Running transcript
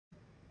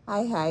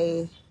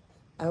Hi.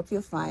 I hope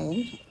you're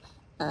fine.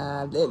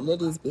 The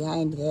ladies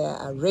behind there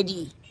are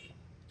ready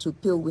to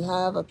peel. We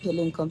have a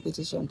peeling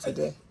competition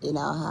today in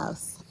our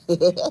house.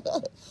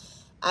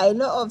 I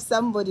know of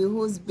somebody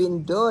who's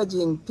been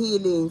dodging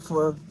peeling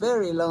for a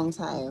very long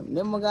time.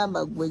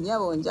 Nemugamba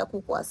gwenyawo nja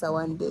kukwasa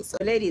one day. So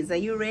ladies, are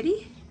you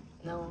ready?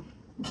 No.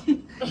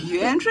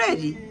 You ain't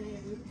ready?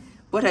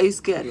 What are you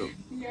scared of?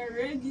 You're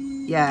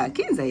ready. Yeah,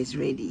 Kinza is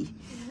ready.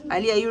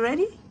 Ali, are you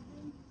ready?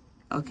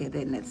 Okay,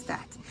 then let's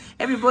start.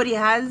 Everybody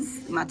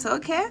has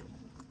Matooke,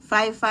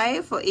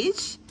 5 for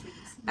each.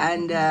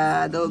 And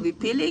they'll be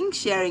peeling,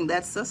 sharing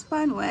that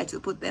saucepan where to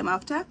put them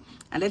after.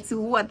 And let's see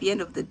who at the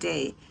end of the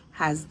day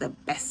has the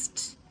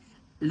best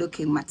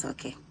looking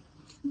Matooke.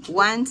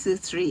 1, 2,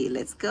 3,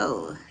 let's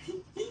go.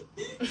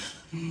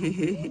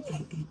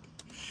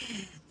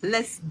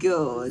 Let's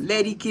go.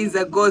 Lady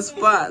Kinza goes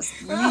first.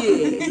 Yeah.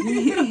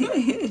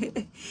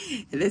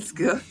 Let's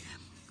go.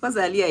 Because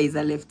Aaliyah is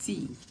a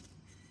lefty.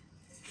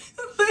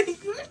 Oh my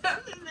God,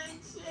 I'm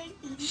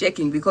shaking.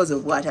 Shaking because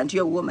of what? Aren't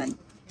you a woman?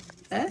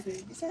 Huh?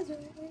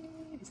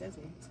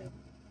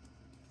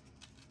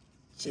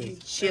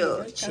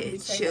 Chill.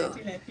 Until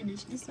I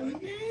finish this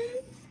one.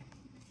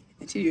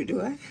 Until you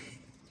do it.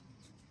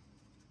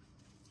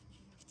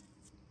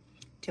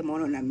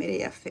 Temono na mere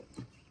yafe.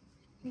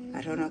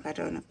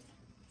 Katono.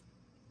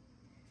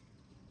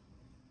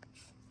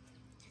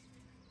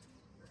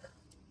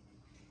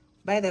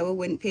 By the way,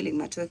 when peeling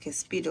Matooke,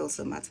 speed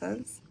also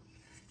matters.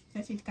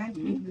 That it can't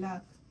be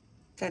black.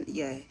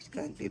 It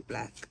can't be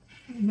black.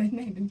 But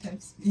I don't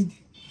have speed.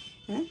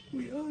 Huh?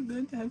 We all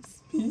don't have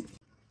speed.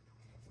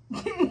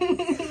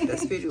 The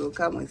speed will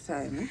come with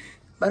time. Eh?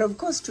 But of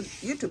course,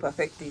 to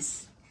perfect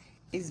this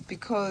is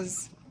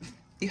because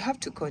you have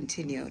to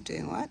continue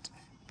doing what?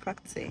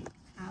 Practicing.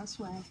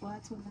 Housewife,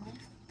 what?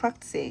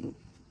 Practicing.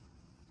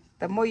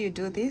 The more you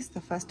do this,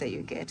 the faster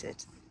you get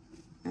it.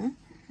 Huh?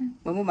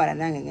 Okay.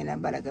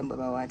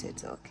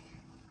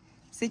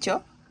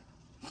 Sicho?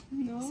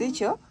 No.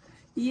 Sicho?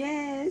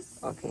 Yes.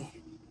 Okay.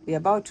 We're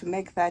about to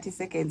make 30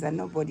 seconds and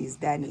nobody's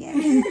done yet.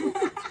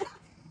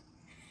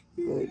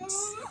 Good.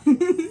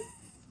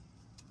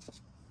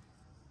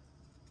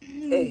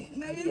 Hey,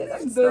 yeah,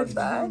 that's not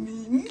bad.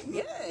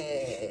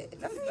 Yeah,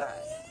 not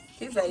bad.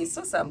 Kinza, I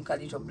saw some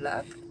little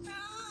black.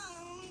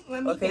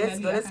 Okay,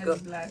 let's go.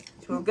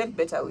 It will get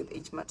better with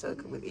each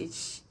Matooke, with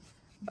each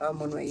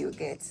one where you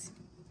get.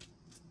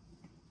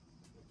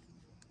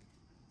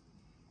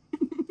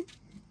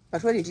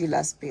 But when did you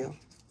last peel?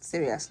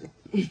 Seriously.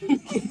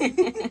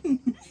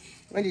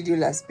 When did you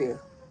last peel?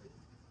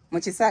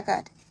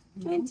 Muchisakat?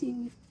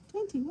 20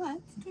 what?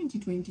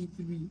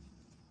 2023.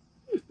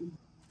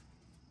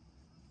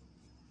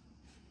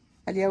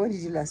 Aaliyah, when did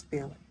you last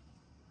peel?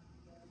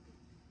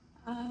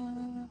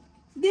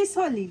 This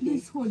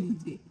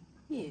holiday.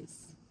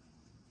 Yes.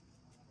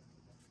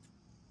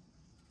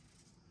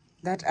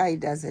 That eye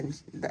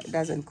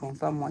doesn't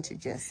confirm what you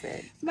just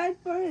said. But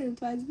for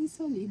it was this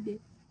holiday.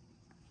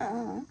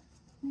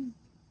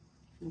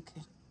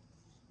 Okay.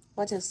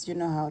 What else do you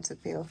know how to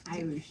peel?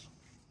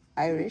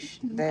 Irish.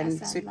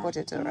 Then sweet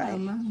potato, right?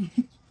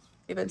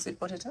 Even sweet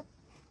potato?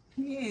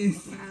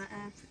 Yes.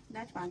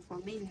 That one for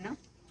me, no?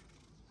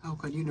 How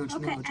can you not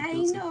know how to I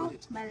peel sweet know,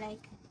 potato? but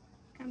like,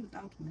 comes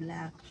out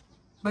black.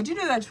 But you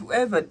know that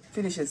whoever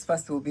finishes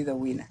first will be the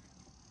winner.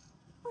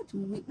 What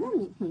we?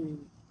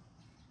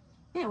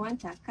 I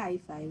want a car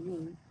if I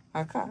win.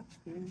 A car?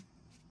 Yeah.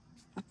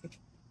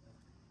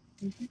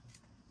 Okay.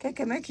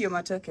 Okay, make your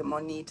Matooke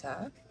more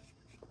neater.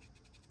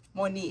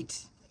 More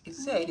neat. If you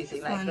say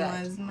anything like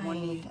that. More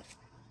neater.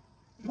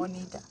 More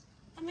neater.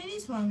 I mean,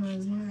 this one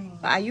was mine.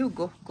 You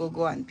go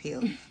and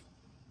peel.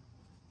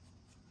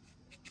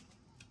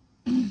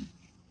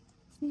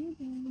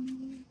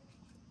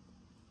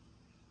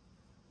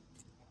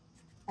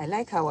 I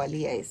like how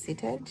Aaliyah is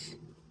seated.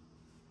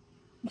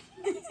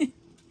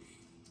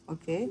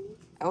 Okay.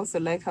 I also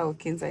like how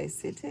Kinza is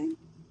sitting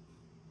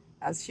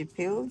as she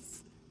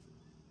peels.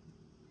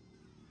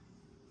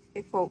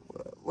 People,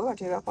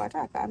 whatever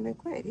kwataka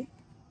amekweli.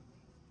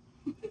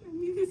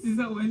 This is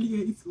how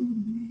Aaliyah is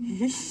holding.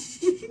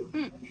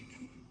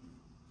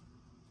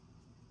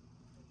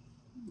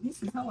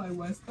 This is how I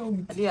was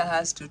told. Aaliyah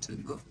has to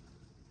go.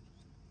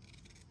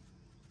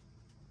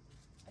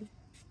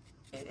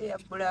 Aaliyah.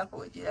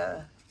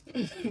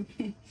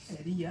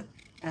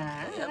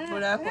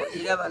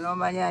 Bulako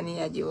nomanya ani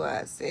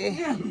yajiwase.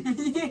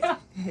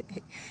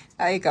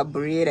 Ai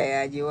kaburiera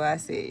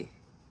yajiwase.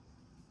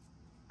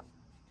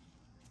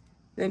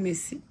 Let me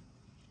see.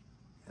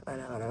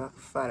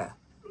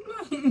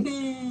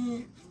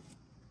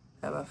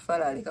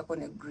 Abafala alikako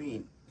ne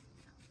green.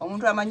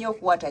 Omuntu amanyi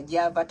okuwata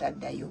gyava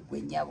taddayo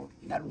gwe nnyabo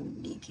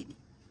nalundiikiri.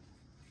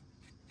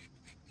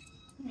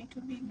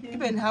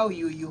 Even how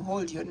you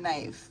hold your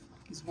knife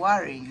is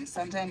worrying.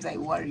 Sometimes I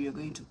worry you're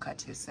going to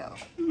cut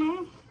yourself.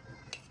 No.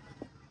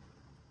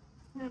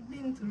 I've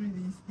been through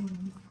these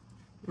things.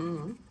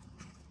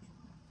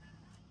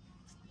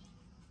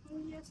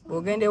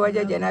 Ogende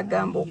wajjajja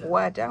n'agamba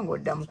okuwaata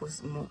ng'odda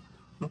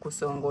mu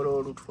kusongola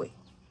olutwe.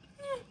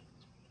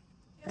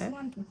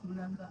 want to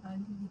kulaga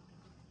Aaliyah.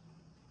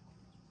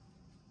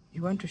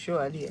 You want to show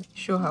Aaliyah?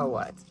 Show her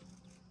what?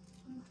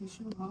 To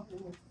show her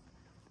off.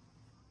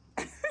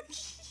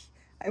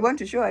 I want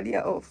to show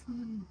Aaliyah off.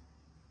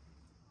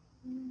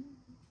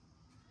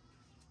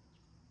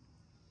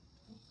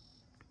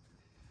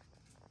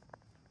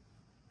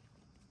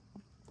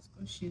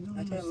 She's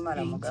almost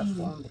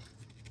 18.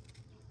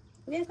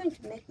 We are going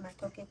to make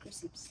Matooke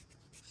crisps.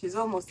 She's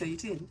almost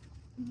 18.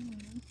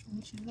 And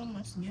she's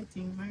almost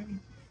getting married.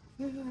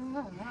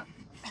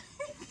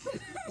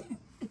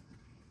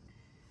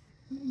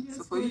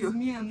 So for you,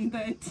 me, I'm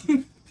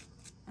 13.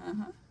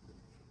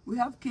 we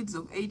have kids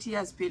of 8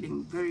 years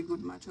peeling very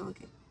good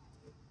Matooke.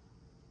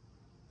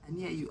 And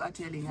here you are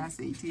telling us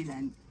 18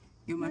 and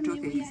your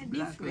Matooke is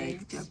black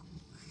like charcoal.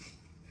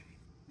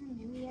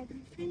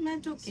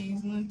 Matooke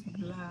is not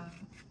black.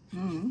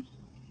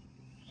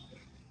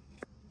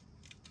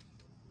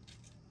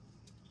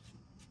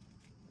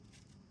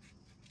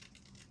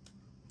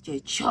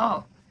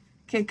 Checho.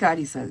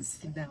 Kekarisas.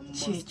 The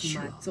most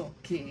Checho.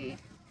 Matooke.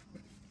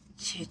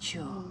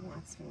 Checho.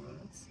 What's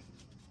what?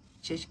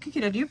 Checho.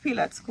 Kikira, do you peel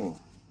at school?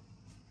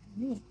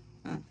 Me?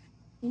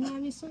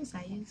 In my songs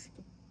I used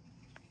to.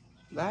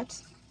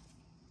 But?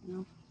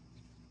 No,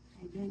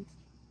 I don't.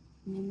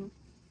 No.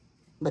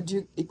 But do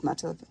you eat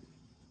Matooke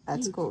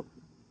at school?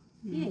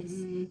 Yes.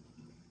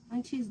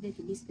 On Tuesday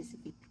to be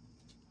specific.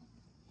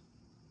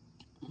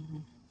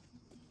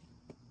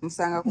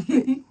 Msanga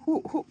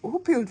who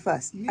peeled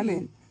first? I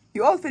mean,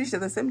 you all finished at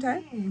the same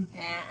time?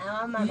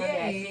 Our mama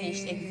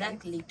finished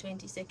exactly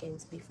 20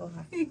 seconds before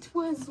her. It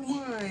was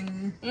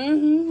one.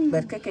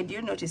 But Keke, do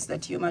you notice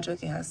that your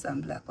Matooke has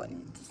some black on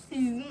it?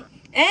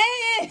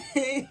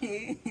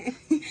 Hey!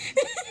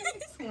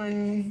 This one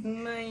is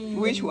mine.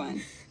 Which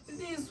one?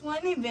 This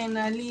one, even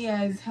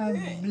Aaliyah's have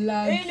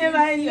black.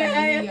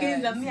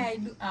 I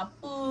do a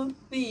full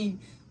thing.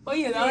 Oh,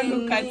 you don't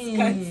look at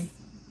cuts.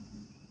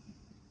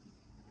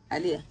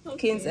 Aaliyah,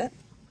 Kinza,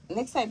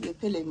 next time you're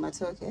peeling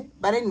Matooke,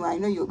 but anyway, I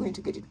know you're going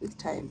to get it with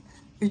time.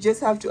 You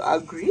just have to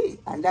agree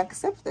and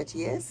accept that,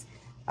 yes,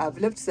 I've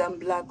left some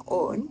black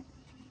on,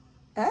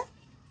 but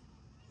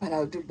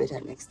I'll do better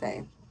next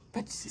time.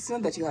 But it's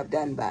not that you have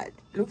done bad.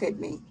 Look at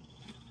me.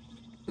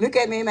 Look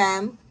at me,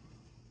 ma'am.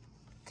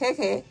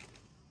 Keke.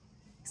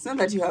 It's not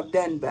that you have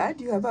done bad.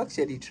 You have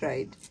actually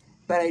tried.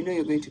 But I know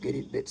you're going to get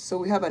it better. So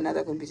we have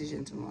another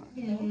competition tomorrow.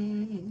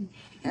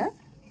 Huh?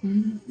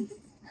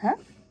 Huh?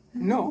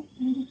 No?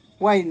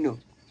 Why no?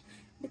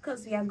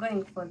 Because we are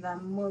going for the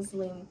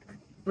Muslim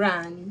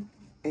run.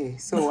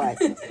 So what?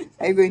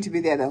 Are you going to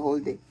be there the whole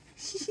day?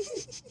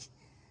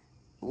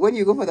 When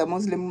you go for the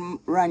Muslim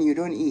run, you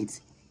don't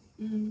eat.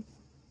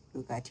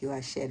 Look at your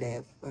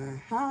shelf.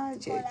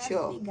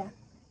 Checho.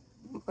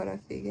 For a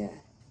figure.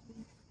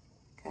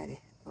 Got it.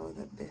 All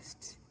the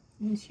best.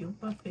 Yes, you're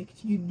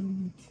perfect. You do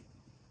it.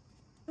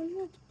 I'm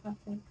not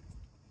perfect.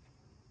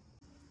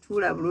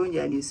 Tula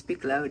Brunja and you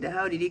speak louder.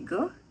 How did it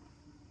go?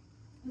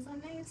 It was a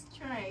nice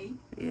try.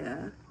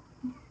 Yeah.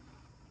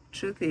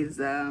 Truth is,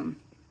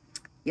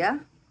 yeah,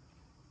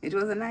 it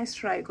was a nice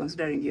try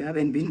considering you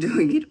haven't been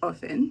doing it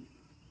often.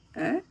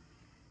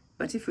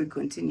 But if we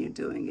continue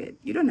doing it,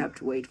 you don't have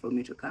to wait for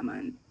me to come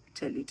and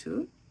tell you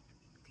to.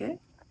 Okay?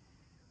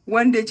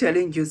 One day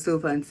challenge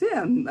yourself and say,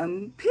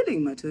 I'm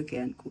peeling Matooke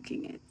and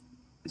cooking it.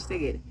 Which they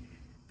get.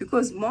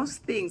 Because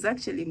most things,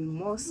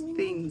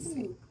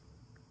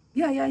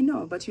 yeah, I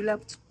know, but you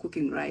love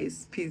cooking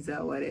rice,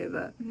 pizza,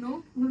 whatever.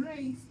 No,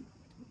 rice.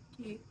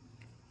 Okay.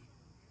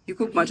 You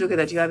cook Matooke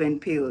that you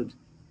haven't peeled.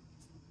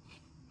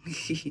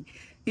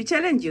 You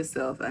challenge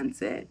yourself and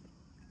say,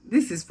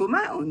 this is for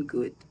my own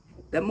good.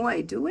 The more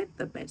I do it,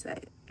 the better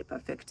I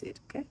perfect it,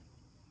 okay?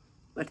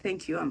 But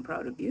thank you, I'm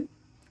proud of you.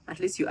 At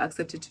least you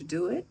accepted to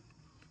do it.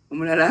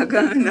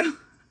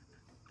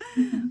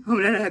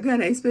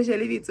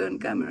 Especially if it's on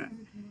camera.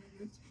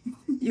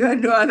 You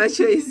had no other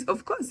choice.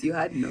 Of course you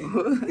had no.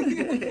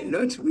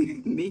 Not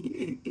with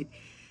me.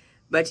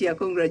 But yeah,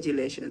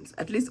 congratulations.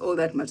 At least all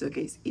that Matooke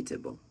is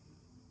eatable.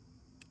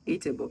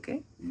 Eatable,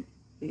 okay?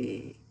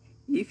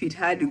 If it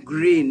had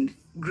green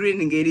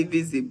ngeri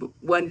visible.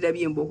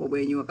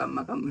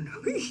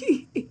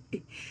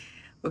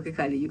 Okay,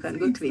 Kali, you can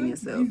go clean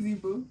yourself.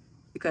 Visible.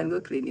 You can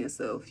go clean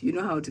yourself. You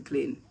know how to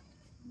clean.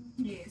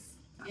 Yes.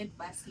 Get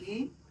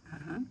parsley.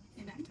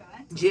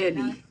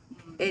 Jelly.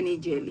 Any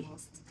jelly.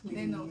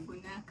 Then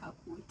ofuna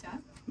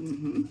kakuta.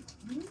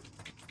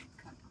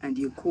 And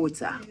you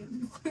quarter.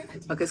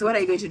 Okay, so what are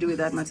you going to do with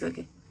that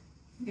Matooke?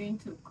 Going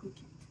to cook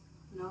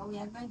it. No, we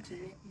are going to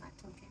make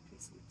Matooke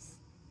crisps.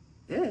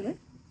 Yeah.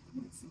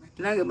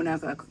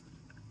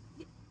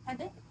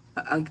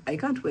 I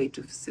can't wait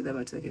to see the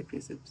Matooke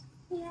crisps.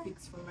 Yeah.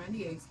 It's for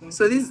Aaliyah. It's going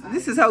So to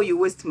this is how you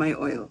waste my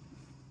oil.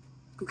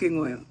 Cooking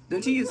oil.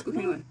 Don't you use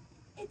cooking oil?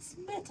 It's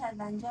better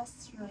than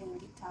just throwing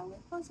it away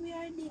because we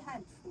already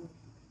had food.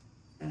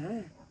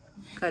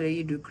 Kale,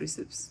 you do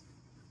crisps.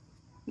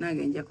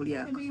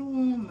 be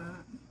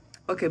warmer.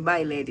 Okay,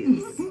 bye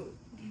ladies.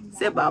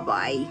 Say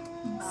bye-bye.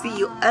 See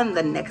you in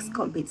the next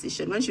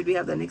competition. When should we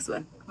have the next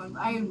one?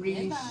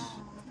 Irish.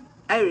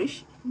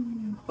 Irish?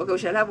 Okay, we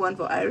shall have one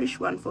for Irish,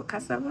 one for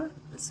cassava,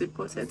 sweet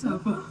potato.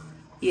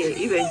 Yeah,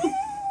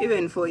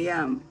 even for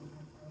yam.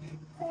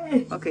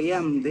 Okay,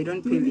 yam, they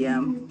don't peel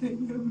yam.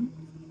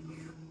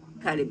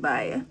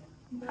 Kalibaya.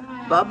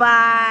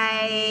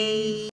 Bye-bye.